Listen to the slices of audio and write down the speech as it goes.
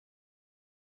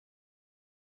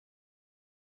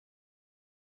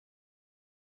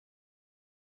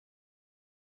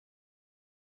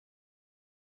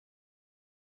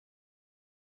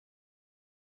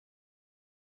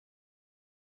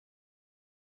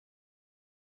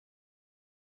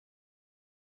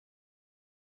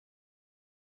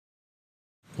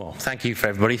Well, thank you for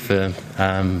everybody for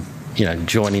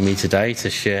joining me today to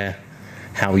share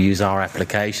how we use our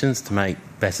applications to make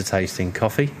better tasting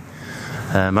coffee.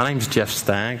 My name's Jeff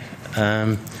Stagg.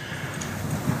 I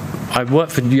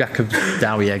work for Jacobs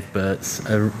Douwe Egberts,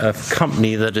 a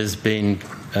company that has been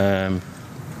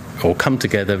come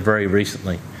together very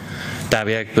recently.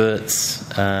 Douwe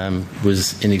Egberts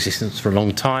was in existence for a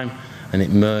long time, and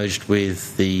it merged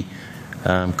with the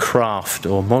craft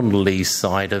or Mondelez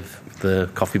side of the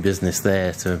coffee business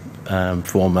there to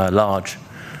form a large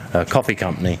coffee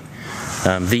company.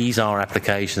 These are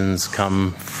applications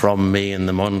come from me and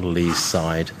the Mondelez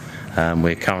side.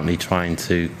 We're currently trying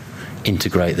to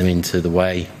integrate them into the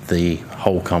way the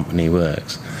whole company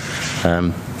works.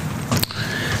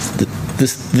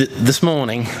 This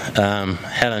morning,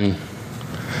 Helen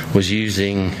was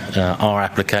using our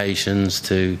applications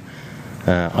to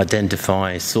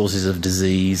identify sources of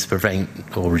disease, prevent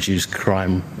or reduce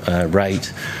crime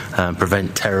rate,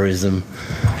 prevent terrorism.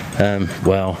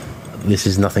 Well, this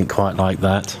is nothing quite like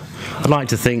that. I'd like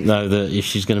to think, though, that if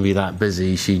she's going to be that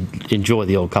busy, she'd enjoy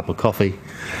the old cup of coffee,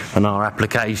 and our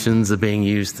applications are being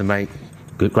used to make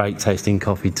great tasting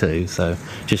coffee too, so it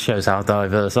just shows how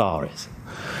diverse R is.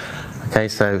 Okay,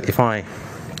 so if I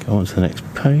go on to the next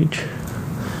page.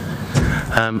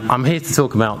 I'm here to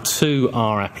talk about two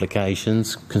R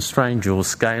applications: constrained dual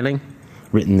scaling,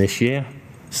 written this year,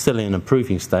 still in a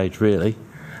proofing stage really,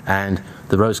 and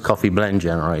the roast coffee blend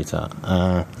generator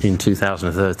in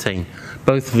 2013.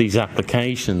 Both of these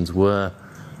applications were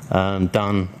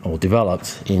done or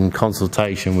developed in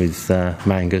consultation with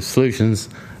Mango Solutions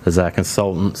as our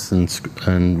consultants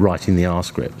and writing the R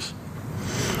scripts.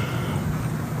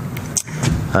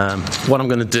 What I'm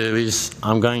going to do is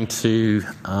I'm going to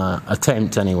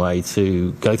attempt anyway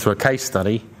to go through a case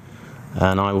study,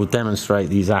 and I will demonstrate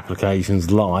these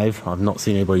applications live. I've not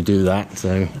seen anybody do that,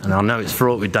 and I know it's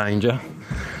fraught with danger,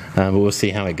 but we'll see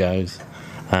how it goes.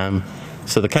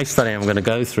 So the case study I'm going to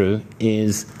go through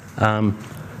is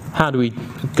how do we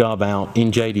go about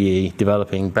in JDE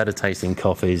developing better tasting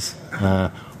coffees,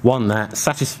 one that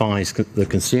satisfies the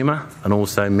consumer and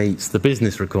also meets the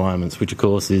business requirements, which of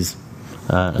course is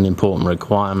an important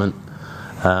requirement.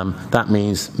 That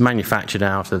means manufactured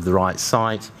out of the right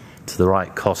site to the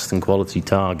right cost and quality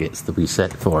targets that we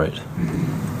set for it.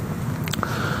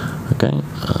 Okay.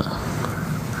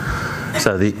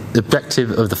 So the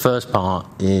objective of the first part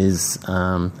is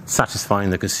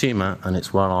satisfying the consumer, and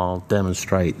it's where I'll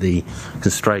demonstrate the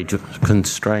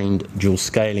constrained dual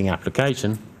scaling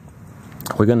application.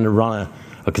 We're going to run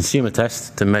a consumer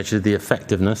test to measure the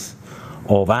effectiveness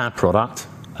of our product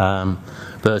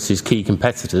versus key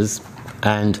competitors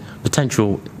and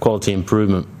potential quality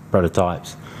improvement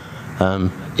prototypes.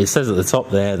 It says at the top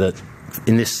there that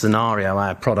in this scenario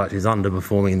our product is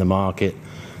underperforming the market.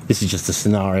 This is just a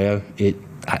scenario. It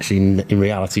actually in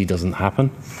reality doesn't happen.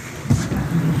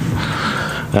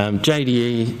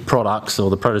 JDE products, or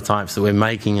the prototypes that we're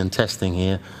making and testing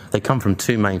here, they come from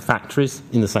two main factories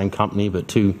in the same company, but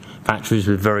two factories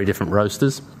with very different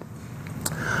roasters.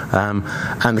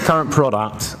 And the current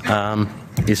product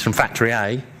is from Factory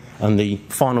A, and the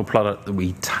final product that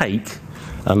we take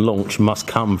and launch must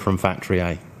come from Factory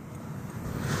A.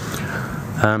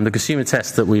 The consumer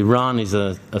test that we run is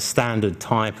a standard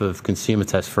type of consumer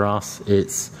test for us.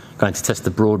 It's going to test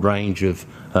a broad range of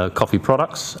coffee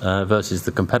products versus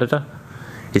the competitor.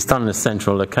 It's done in a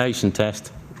central location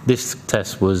test. This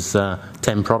test was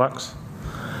 10 products.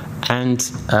 And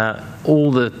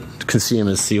all the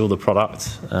consumers see all the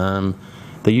products.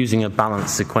 They're using a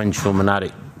balanced sequential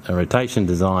monadic rotation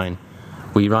design.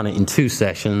 We run it in 2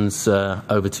 sessions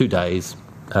over 2 days,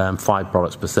 5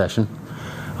 products per session.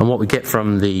 And what we get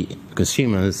from the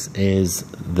consumers is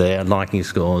their liking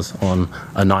scores on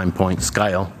a 9-point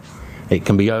scale. It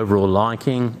can be overall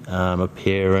liking,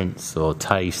 appearance or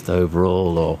taste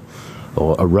overall,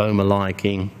 or aroma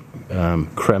liking,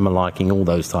 crema liking, all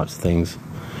those types of things.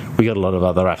 We got a lot of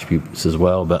other attributes as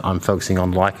well, but I'm focusing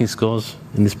on liking scores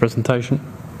in this presentation.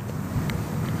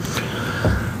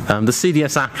 The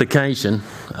CDS application,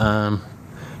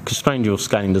 constrained dual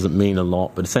scaling doesn't mean a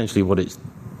lot, but essentially what it's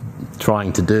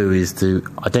trying to do is to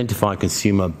identify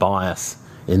consumer bias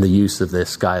in the use of their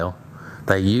scale.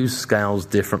 They use scales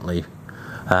differently.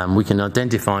 We can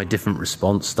identify different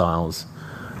response styles.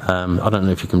 I don't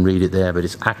know if you can read it there, but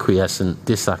it's acquiescent,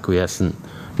 disacquiescent,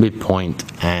 midpoint,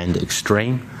 and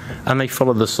extreme. And they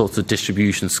follow the sorts of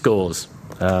distribution scores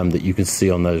that you can see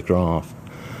on those graphs.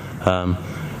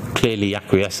 Clearly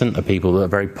acquiescent are people that are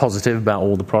very positive about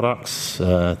all the products.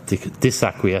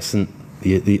 Disacquiescent,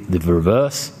 the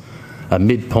reverse. A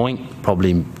midpoint,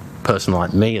 probably person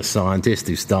like me, a scientist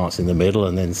who starts in the middle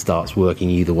and then starts working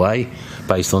either way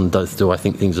based on do I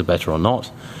think things are better or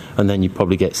not. And then you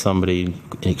probably get somebody in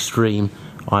extreme.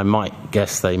 I might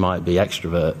guess they might be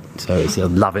extrovert, so it's a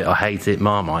love it or hate it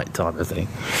Marmite type of thing.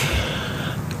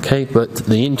 Okay, but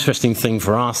the interesting thing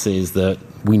for us is that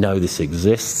we know this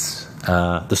exists.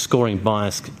 The scoring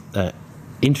bias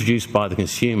introduced by the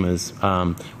consumers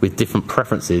with different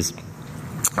preferences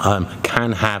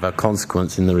can have a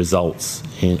consequence in the results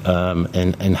in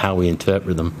how we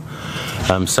interpret them.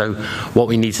 So what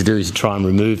we need to do is try and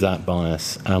remove that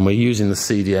bias, and we're using the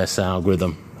CDS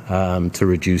algorithm to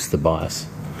reduce the bias.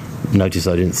 Notice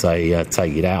I didn't say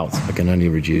take it out, I can only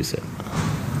reduce it.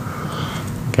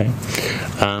 Okay.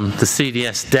 The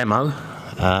CDS demo,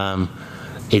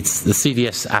 it's the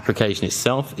CDS application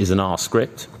itself is an R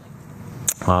script.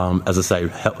 As I say,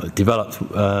 developed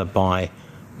by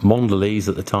Mondelez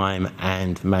at the time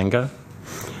and Mango,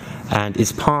 and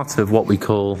it's part of what we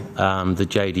call the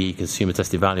JDE Consumer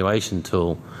Test Evaluation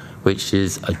Tool, which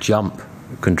is a jump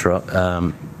control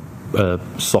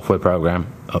software program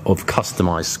of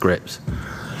customized scripts.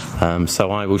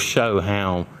 So I will show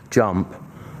how jump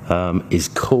is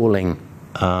calling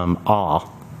R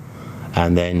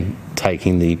and then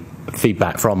taking the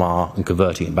feedback from R and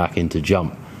converting it back into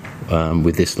jump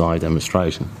with this live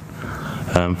demonstration.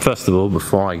 First of all,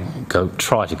 before I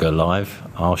try to go live,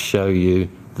 I'll show you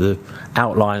the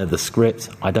outline of the script.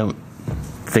 I don't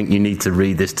think you need to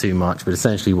read this too much, but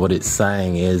essentially what it's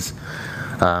saying is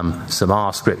some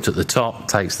R script at the top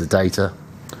takes the data.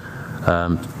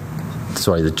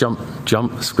 The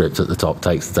jump script at the top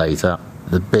takes the data.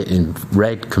 The bit in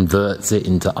red converts it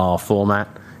into R format.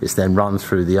 It's then run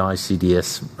through the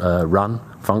ICDS run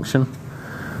function.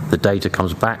 The data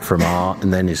comes back from R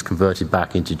and then is converted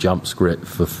back into jump script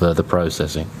for further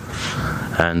processing.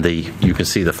 And you can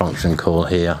see the function call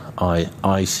here,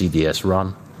 ICDS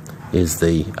run, is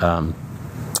the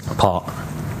part.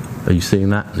 Are you seeing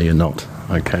that? No, you're not.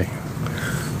 Okay.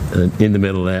 In the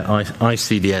middle there,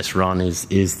 ICDS run is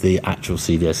the actual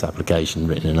CDS application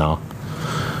written in R.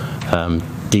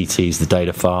 DT is the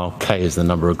data file, K is the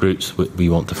number of groups we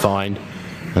want to find,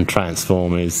 and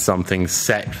transform is something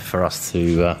set for us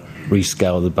to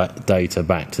rescale the data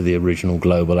back to the original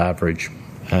global average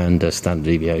and standard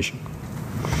deviation.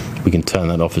 We can turn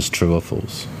that off as true or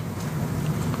false.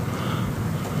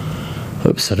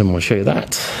 Oops, I didn't want to show you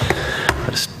that.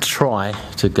 Let's try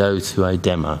to go to a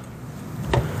demo.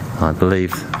 I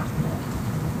believe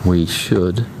we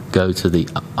should go to the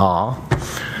R.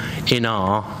 In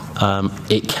R,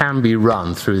 it can be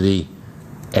run through the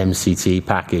MCT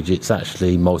package. It's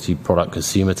actually multi-product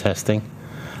consumer testing,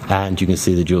 and you can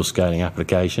see the dual scaling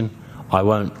application. I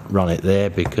won't run it there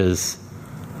because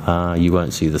you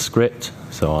won't see the script,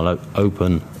 so I'll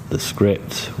open the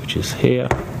script, which is here,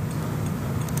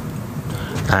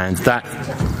 and that.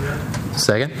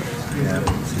 Say again?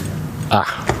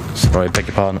 Sorry, beg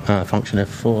your pardon. Function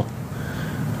F4.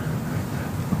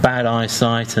 Bad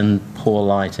eyesight and poor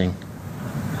lighting.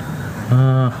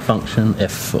 Function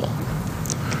F4.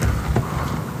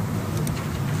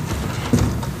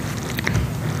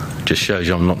 Just shows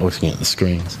you I'm not looking at the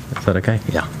screens. Is that okay?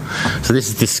 Yeah. So this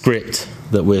is the script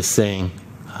that we're seeing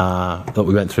that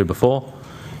we went through before.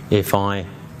 If I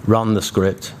run the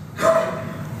script,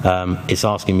 it's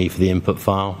asking me for the input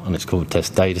file, and it's called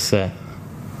test dataset.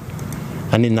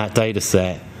 And in that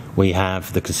dataset, we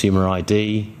have the consumer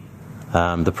ID,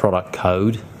 the product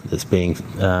code that's being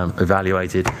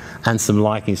evaluated, and some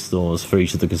liking scores for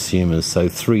each of the consumers. So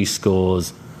 3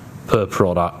 scores per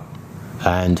product,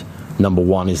 and number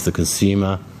 1 is the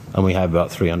consumer, and we have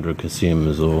about 300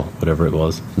 consumers or whatever it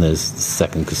was, and there's the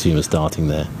second consumer starting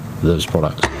there with those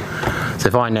products. So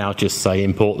if I now just say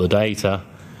import the data,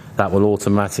 that will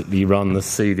automatically run the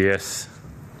CDS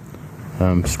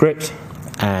script,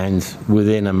 and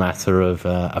within a matter of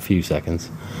a few seconds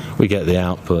we get the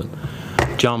output.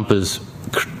 Jumpers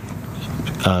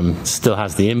still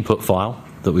has the input file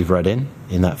that we've read in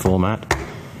that format.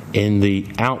 In the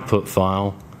output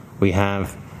file we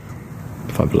have,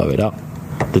 if I blow it up,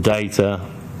 the data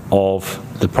of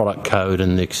the product code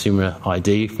and the consumer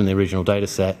ID from the original data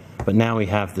set, but now we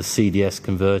have the CDS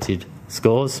converted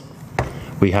scores.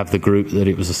 We have the group that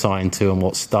it was assigned to and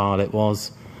what style it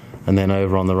was, and then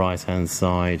over on the right hand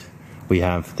side we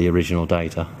have the original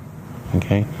data.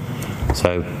 Okay,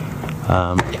 so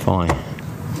if I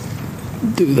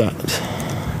do that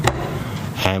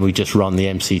and we just run the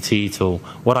MCT tool,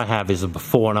 what I have is a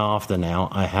before and after. Now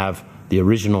I have the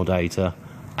original data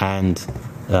and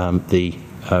the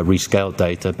rescaled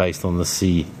data based on the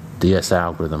CDS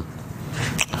algorithm.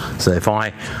 So if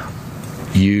I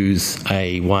use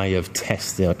a way of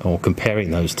testing or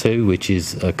comparing those two, which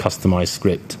is a customized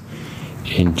script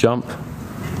in Jump.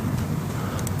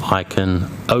 I can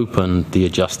open the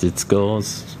adjusted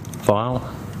scores file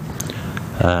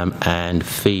and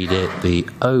feed it the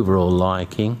overall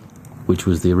liking, which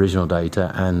was the original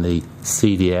data, and the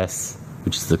CDS,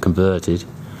 which is the converted,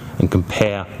 and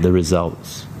compare the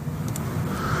results.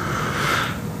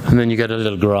 And then you get a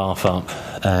little graph up,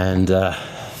 and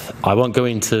I won't go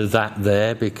into that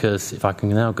there, because if I can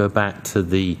now go back to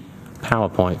the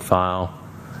PowerPoint file,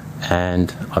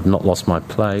 and I've not lost my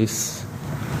place,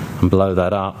 and blow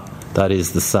that up, that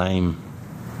is the same,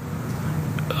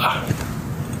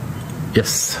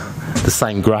 yes, the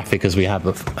same graphic as we have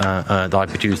that I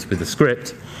produced with the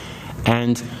script.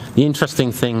 And the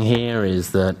interesting thing here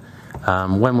is that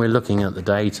when we're looking at the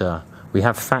data, we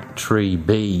have factory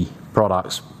B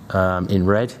products in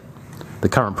red, the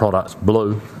current products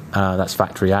blue, that's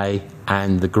factory A,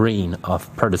 and the green are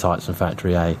prototypes from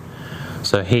factory A.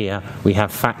 So here we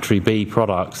have factory B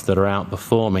products that are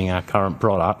outperforming our current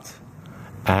product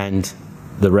and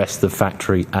the rest of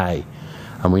factory A.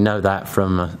 And we know that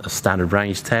from a standard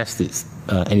range test. It's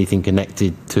anything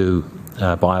connected to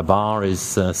by a bar is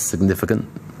significant.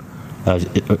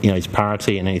 It's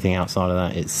parity, and anything outside of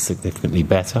that, it's significantly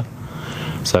better.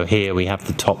 So here we have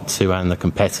the top two and the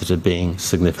competitor being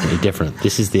significantly different.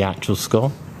 This is the actual score.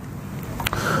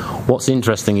 What's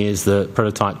interesting is that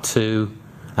prototype 2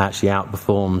 actually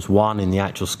outperforms 1 in the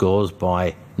actual scores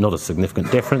by not a significant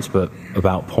difference, but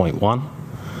about 0.1.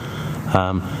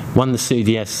 When the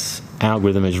CDS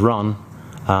algorithm is run,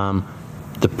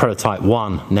 the prototype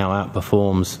 1 now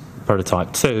outperforms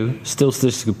prototype 2, still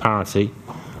statistical parity,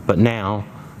 but now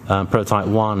prototype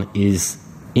 1 is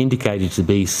indicated to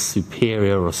be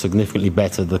superior or significantly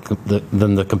better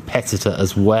than the competitor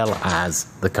as well as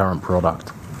the current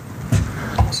product.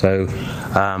 So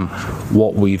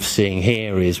what we've seen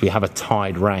here is we have a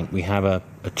tied rank. We have a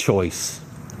choice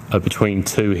between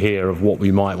two here of what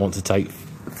we might want to take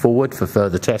forward for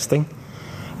further testing.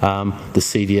 The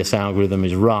CDS algorithm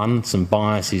is run, some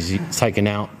bias is taken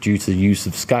out due to the use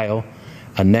of scale,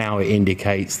 and now it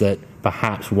indicates that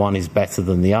perhaps one is better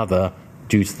than the other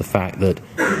due to the fact that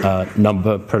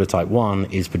prototype 1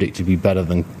 is predicted to be better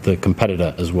than the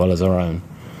competitor as well as our own.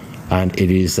 And it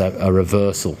is a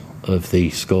reversal of the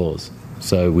scores.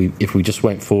 So if we just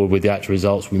went forward with the actual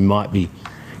results, we might be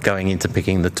going into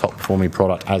picking the top performing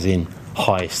product as in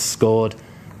highest scored,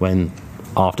 when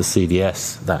after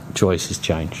CDS that choice is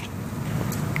changed.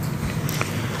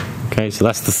 Okay, so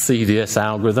that's the CDS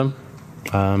algorithm,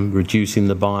 reducing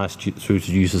the bias through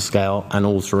to use of scale and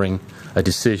altering a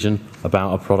decision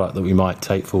about a product that we might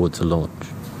take forward to launch.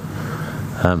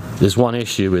 There's one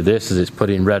issue with this, as it's put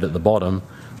in red at the bottom.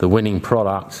 The winning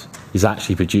product is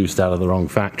actually produced out of the wrong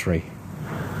factory.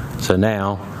 So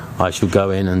now I shall go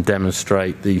in and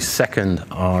demonstrate the second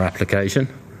R application,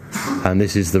 and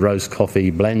this is the roast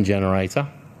coffee blend generator.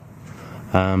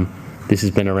 This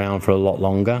has been around for a lot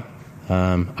longer.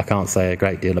 I can't say a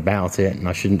great deal about it, and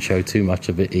I shouldn't show too much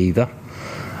of it either,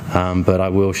 but I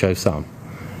will show some.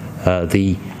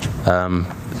 The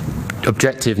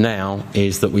objective now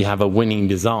is that we have a winning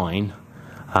design,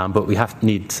 but we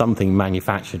need something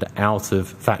manufactured out of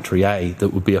factory A that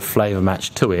would be a flavour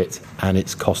match to it, and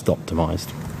it's cost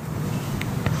optimised.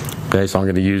 Okay, so I'm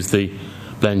going to use the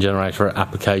blend generator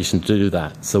application to do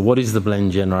that. So what is the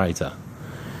blend generator?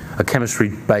 A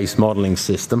chemistry-based modelling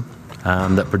system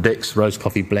that predicts roast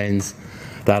coffee blends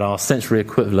that are sensory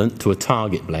equivalent to a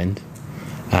target blend,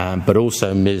 but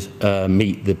also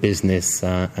meet the business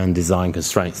and design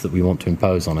constraints that we want to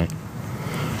impose on it.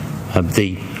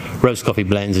 The roast coffee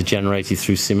blends are generated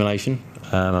through simulation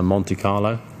and Monte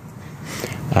Carlo,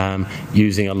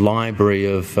 using a library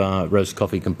of roast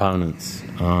coffee components,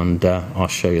 and I'll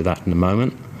show you that in a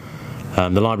moment.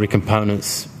 The library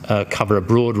components cover a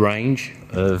broad range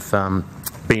of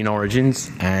bean origins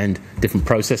and different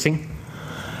processing.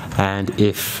 And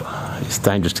if it's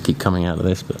dangerous to keep coming out of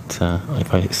this, but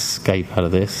if I escape out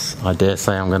of this, I dare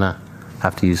say I'm going to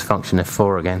have to use function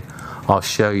F4 again. I'll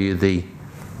show you the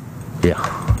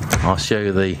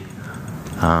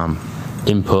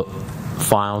input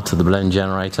file to the blend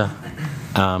generator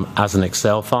as an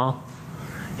Excel file.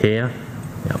 Here,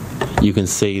 you can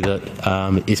see that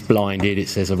it's blinded. It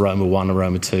says aroma 1,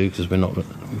 aroma 2, because we're not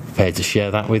prepared to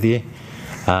share that with you.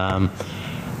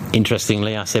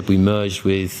 Interestingly, I said we merged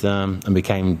with and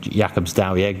became Jacobs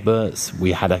Douwe Egberts.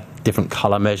 We had a different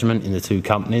colour measurement in the two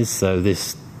companies, so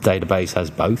this database has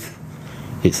both.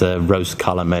 It's a roast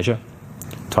colour measure,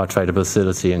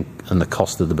 titratability and the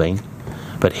cost of the bean.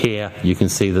 But here you can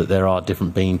see that there are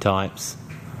different bean types,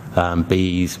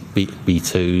 Bs,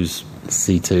 B2s,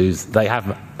 C2s.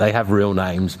 They have real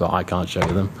names, but I can't show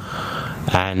them.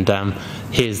 And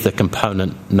here's the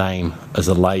component name as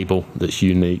a label that's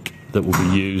unique that will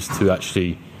be used to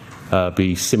actually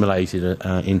be simulated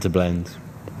into blends.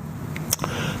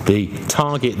 The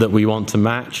target that we want to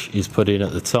match is put in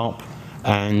at the top,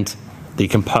 and the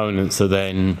components are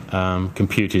then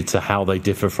computed to how they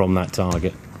differ from that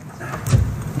target.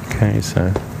 Okay,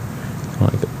 so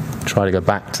I'll try to go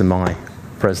back to my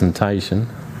presentation.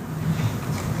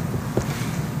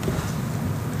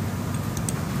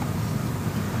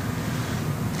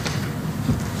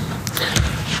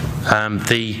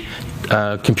 The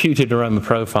computed aroma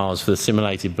profiles for the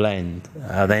simulated blend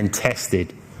are then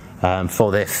tested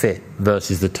for their fit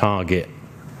versus the target.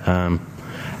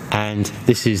 And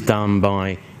this is done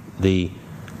by the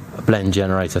blend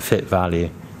generator fit value.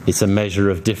 It's a measure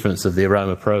of difference of the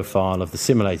aroma profile of the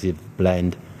simulated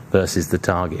blend versus the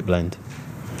target blend.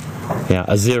 Yeah,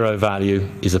 a 0 value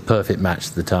is a perfect match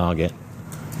to the target.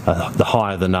 The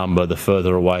higher the number, the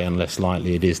further away and less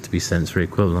likely it is to be sensory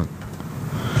equivalent.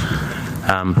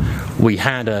 We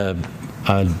had a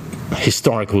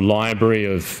historical library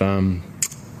of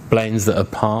blends that have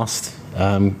passed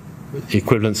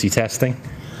equivalency testing.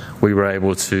 We were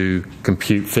able to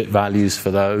compute fit values for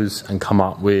those and come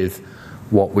up with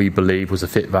what we believe was a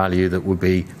fit value that would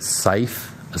be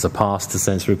safe as a pass to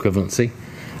sensory equivalency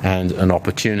and an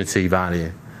opportunity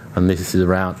value. And this is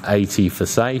around 80 for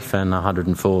safe and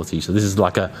 140. So this is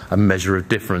like a measure of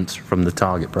difference from the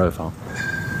target profile.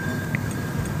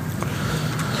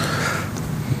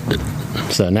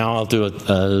 So now I'll do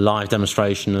a live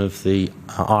demonstration of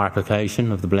our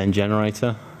application of the blend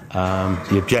generator.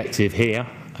 The objective here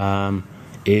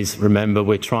is, remember,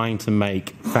 we're trying to make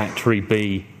factory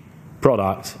B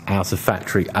product out of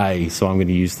factory A. So I'm going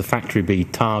to use the factory B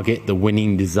target, the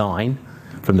winning design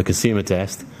from the consumer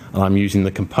test, and I'm using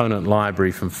the component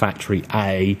library from factory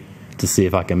A to see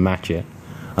if I can match it.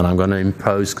 And I'm going to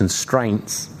impose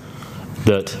constraints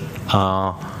that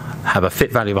have a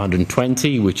fit value of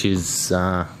 120, which is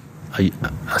a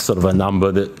sort of a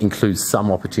number that includes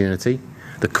some opportunity.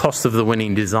 The cost of the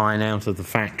winning design out of the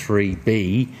factory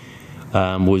B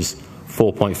was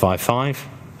 4.55,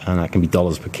 and that can be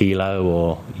dollars per kilo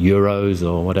or euros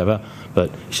or whatever, but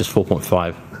it's just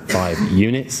 4.55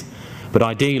 units. But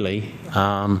ideally,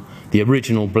 the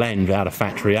original blend out of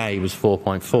factory A was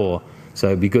 4.4, so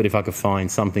it'd be good if I could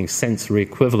find something sensory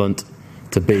equivalent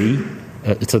to B,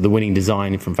 to the winning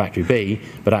design from factory B,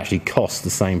 but actually cost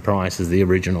the same price as the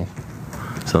original.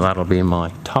 So that'll be my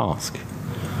task.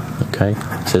 Okay,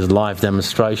 it says live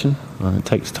demonstration. It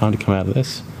takes time to come out of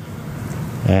this.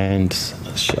 And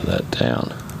let's shut that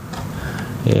down.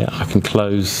 Yeah, I can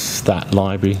close that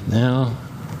library now.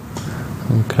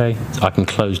 Okay, so I can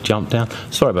close jump down.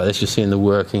 Sorry about this, you're seeing the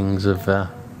workings of...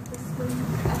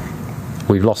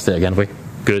 We've lost it again, have we?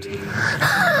 Good.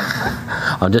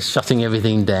 I'm just shutting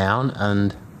everything down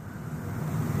and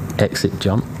exit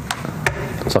jump.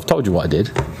 So I've told you what I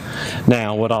did.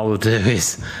 Now what I will do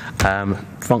is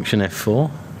function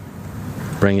F4,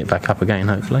 bring it back up again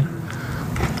hopefully.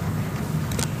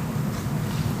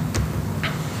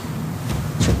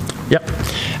 Yep,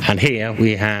 and here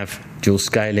we have dual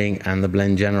scaling and the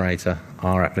blend generator,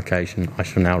 our application. I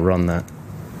shall now run that.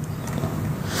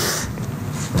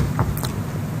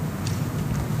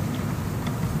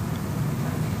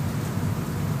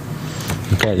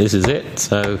 Okay, this is it.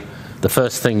 So the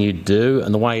first thing you do,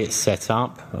 and the way it's set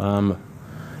up,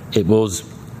 it was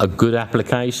a good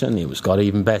application. It was got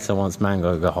even better once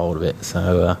Mango got hold of it.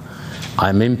 So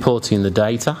I'm importing the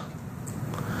data.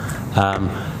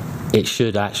 It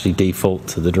should actually default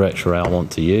to the directory I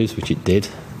want to use, which it did.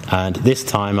 And this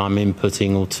time I'm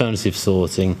inputting alternative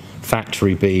sorting,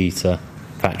 factory B to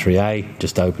factory A.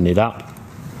 Just open it up.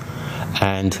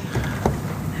 And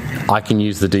I can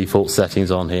use the default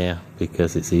settings on here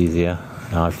because it's easier.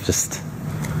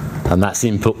 And that's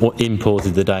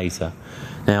imported the data.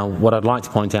 Now, what I'd like to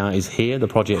point out is here, the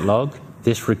project log.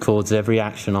 This records every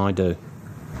action I do.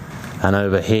 And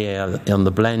over here on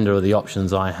the blender are the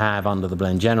options I have under the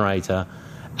blend generator,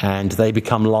 and they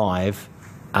become live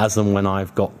as and when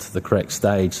I've got to the correct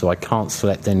stage, so I can't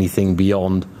select anything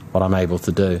beyond what I'm able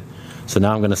to do. So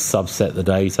now I'm going to subset the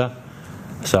data.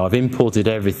 So I've imported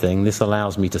everything. This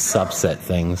allows me to subset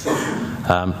things.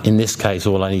 In this case,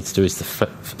 all I need to do is to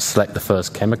select the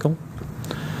first chemical.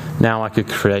 Now I could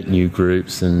create new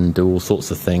groups and do all sorts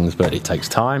of things, but it takes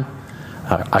time.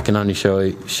 I can only show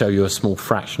you a small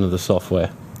fraction of the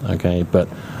software, okay, but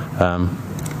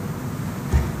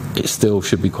it still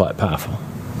should be quite powerful.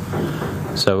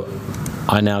 So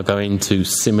I now go into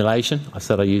simulation. I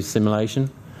said I use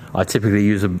simulation. I typically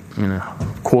use a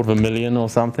 $250,000 or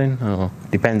something. Or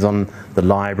depends on the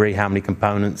library, how many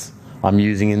components I'm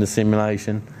using in the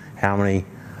simulation, how many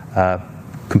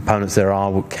components there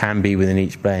are, can be within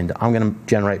each blend. I'm going to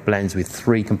generate blends with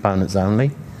 3 components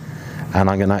only, and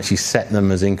I'm going to actually set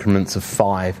them as increments of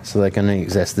 5, so they can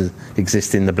exist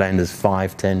in the blend as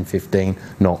 5, 10, 15,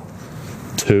 not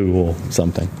 2 or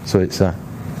something. So it's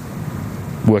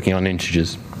working on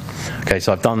integers. Okay,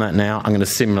 so I've done that now. I'm going to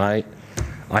simulate.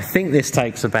 I think this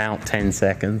takes about 10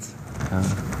 seconds,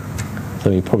 so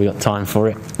you've probably got time for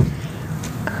it.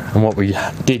 And what we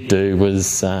did do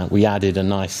was we added a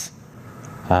nice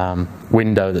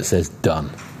window that says done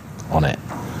on it.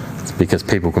 It's because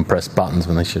people can press buttons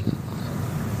when they shouldn't.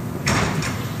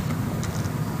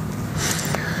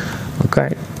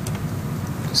 Okay,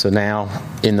 so now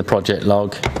in the project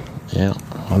log, yeah,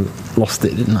 I lost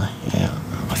it, didn't I? Yeah,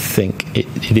 I think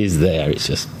it is there, it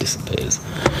just disappears.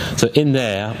 So in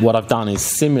there, what I've done is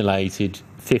simulated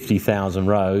 50,000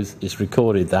 rows, it's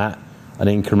recorded that, an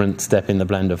increment step in the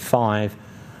blend of 5.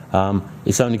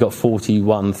 It's only got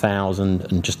 41,000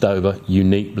 and just over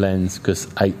unique blends, because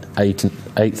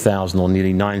 8,000 or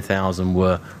nearly 9,000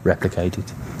 were replicated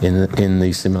in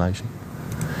the simulation.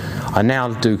 I now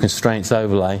do constraints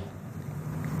overlay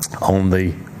on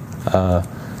the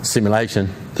simulation.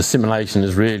 The simulation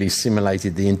has really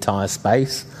simulated the entire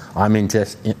space. I'm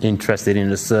interested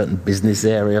in a certain business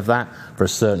area of that for a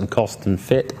certain cost and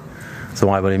fit, so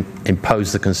I will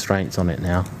impose the constraints on it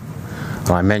now.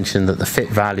 And I mentioned that the fit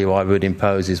value I would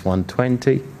impose is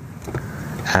 120,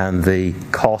 and the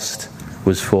cost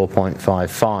was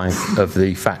 4.55 of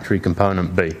the factory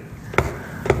component B.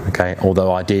 Okay,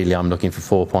 although ideally I'm looking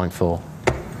for 4.4.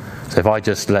 So if I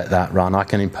just let that run, I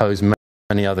can impose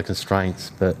many other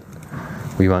constraints, but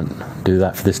we won't do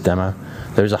that for this demo.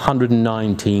 There's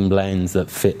 119 blends that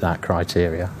fit that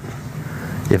criteria.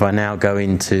 If I now go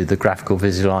into the graphical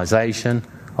visualization,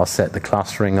 I'll set the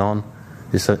clustering on.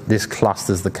 This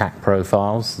clusters the CAC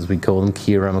profiles, as we call them,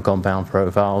 key aroma compound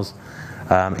profiles,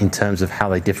 in terms of how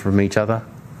they differ from each other,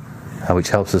 which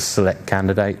helps us select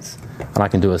candidates. And I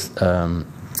can do a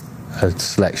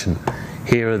selection.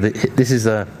 Here, this is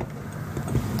a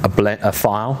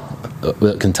file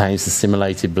that contains the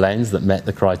simulated blends that met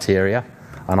the criteria,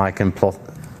 and I can plot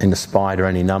in the spider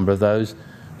any number of those,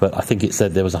 but I think it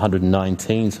said there was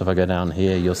 119, so if I go down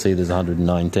here, you'll see there's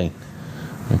 119.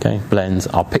 Okay, blends.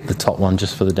 I'll pick the top one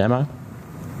just for the demo,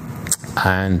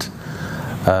 and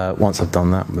once I've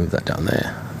done that, move that down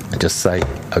there, and just say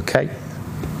OK,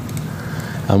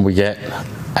 and we get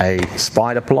a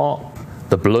spider plot.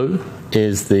 The blue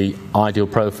is the ideal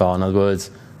profile. In other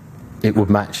words, it would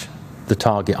match the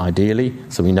target ideally,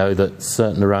 so we know that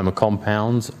certain aroma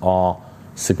compounds are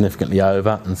significantly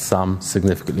over and some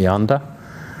significantly under.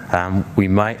 We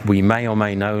may or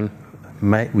may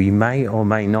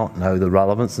not know the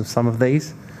relevance of some of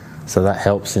these, so that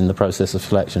helps in the process of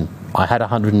selection. I had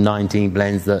 119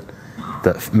 blends that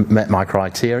met my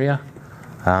criteria.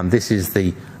 This is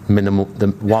the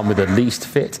one with the least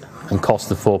fit and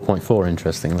cost of 4.4,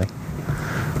 interestingly.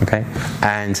 Okay,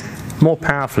 and more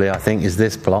powerfully, I think, is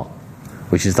this plot,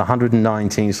 which is the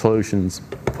 119 solutions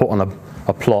put on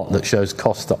a plot that shows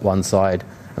cost up one side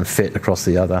and fit across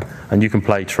the other, and you can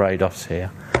play trade-offs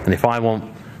here. And if I want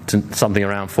something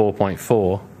around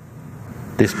 4.4,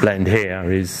 this blend here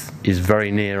is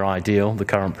very near ideal, the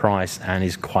current price, and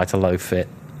is quite a low fit.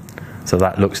 So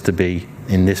that looks to be,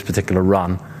 in this particular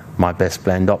run, my best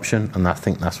blend option, and I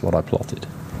think that's what I plotted.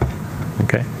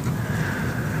 Okay.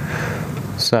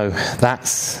 So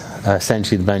that's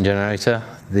essentially the blend generator.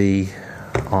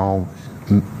 I'll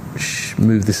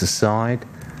move this aside.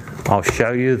 I'll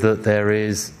show you that there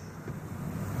is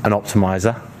an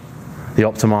optimizer. The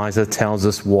optimizer tells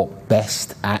us what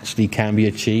best actually can be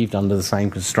achieved under the same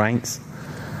constraints,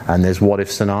 and there's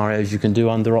what-if scenarios you can do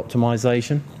under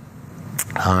optimization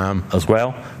as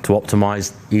well, to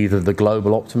optimize either the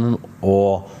global optimum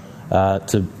or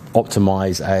to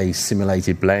optimize a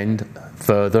simulated blend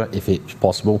further if it's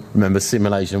possible. Remember,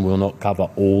 simulation will not cover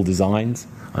all designs,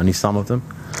 only some of them,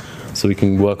 so we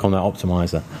can work on that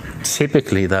optimizer.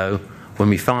 Typically though, when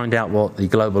we find out what the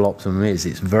global optimum is,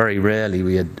 it's very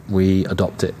rarely we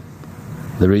adopt it.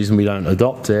 The reason we don't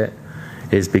adopt it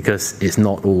is because it's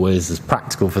not always as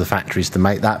practical for the factories to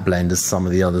make that blend as some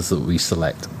of the others that we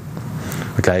select.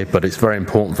 Okay, but it's very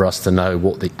important for us to know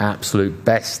what the absolute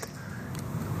best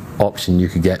option you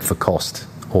could get for cost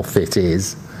or fit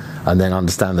is, and then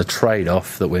understand the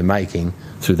trade-off that we're making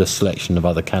through the selection of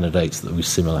other candidates that we've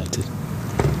simulated.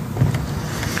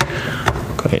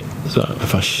 Okay, so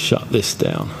if I shut this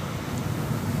down,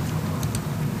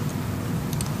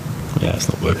 yeah, it's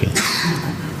not working.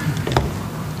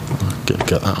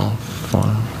 get that off.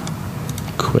 File.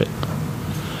 Quit.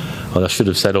 Well, I should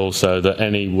have said also that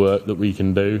any work that we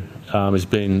can do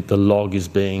the log is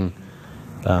being,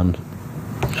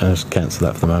 let's cancel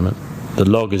that for the moment. The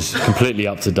log is completely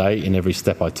up to date in every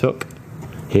step I took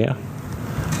here.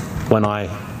 When I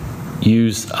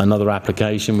use another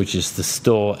application, which is to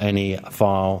store any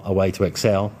file away to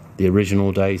Excel, the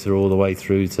original data all the way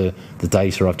through to the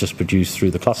data I've just produced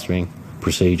through the clustering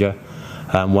procedure,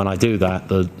 when I do that,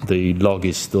 the log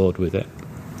is stored with it.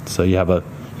 So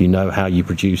you know how you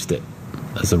produced it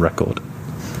as a record.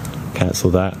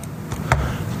 Cancel that.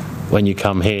 When you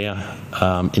come here,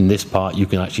 in this part, you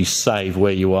can actually save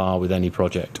where you are with any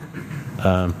project.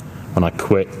 When I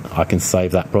quit, I can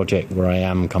save that project where I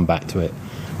am and come back to it,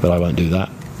 but I won't do that.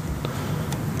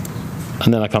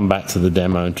 And then I come back to the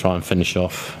demo and try and finish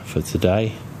off for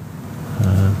today.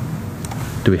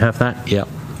 Do we have that? Yep.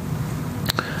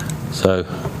 So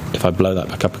if I blow that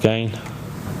back up again,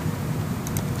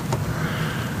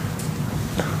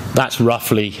 that's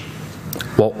roughly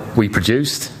what we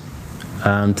produced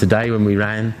today when we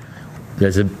ran.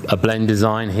 There's a blend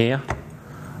design here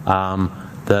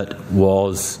that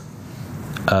was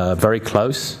very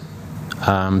close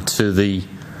to the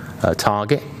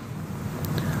target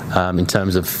in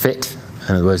terms of fit,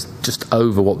 and it was just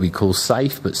over what we call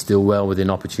safe, but still well within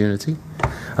opportunity.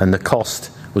 And the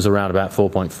cost was around about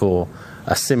 4.4.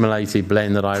 A simulated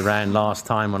blend that I ran last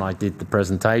time when I did the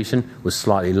presentation was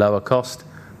slightly lower cost,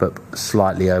 but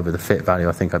slightly over the fit value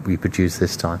I think we produced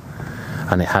this time.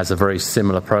 And it has a very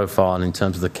similar profile in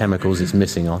terms of the chemicals it's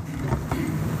missing on.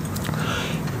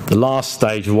 The last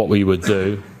stage of what we would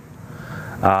do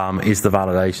is the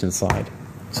validation side.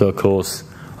 So of course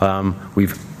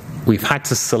we've had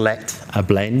to select a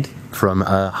blend from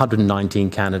 119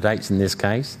 candidates in this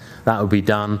case. That would be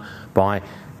done by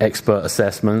expert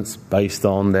assessments based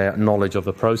on their knowledge of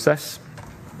the process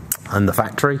and the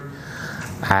factory,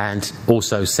 and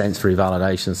also sensory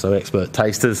validation, so expert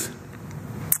tasters,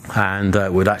 and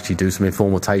we'd actually do some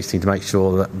informal tasting to make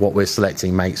sure that what we're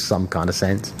selecting makes some kind of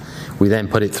sense. We then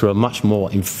put it through a much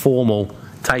more informal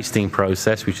tasting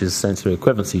process, which is a sensory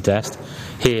equivalency test.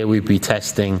 Here we'd be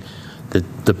testing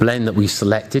the blend that we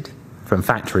selected from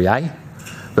factory A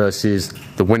versus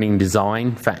the winning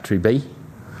design, factory B,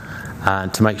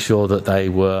 to make sure that they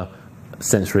were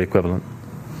sensory equivalent.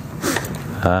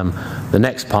 The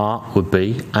next part would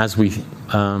be, as we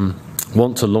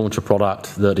want to launch a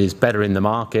product that is better in the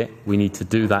market, we need to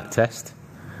do that test.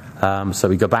 So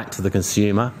we go back to the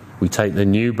consumer, we take the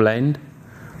new blend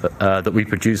that we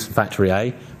produce in factory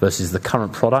A versus the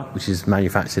current product, which is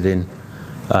manufactured in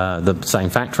the same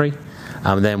factory,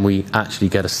 and then we actually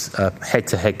get a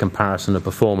head-to-head comparison of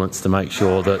performance to make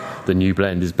sure that the new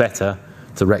blend is better,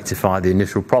 to rectify the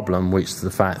initial problem, which is the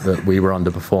fact that we were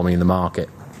underperforming in the market.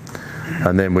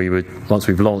 And then we would, once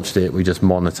we've launched it, we just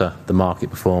monitor the market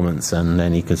performance and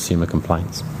any consumer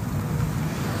complaints.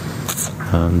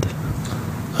 And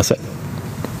that's it.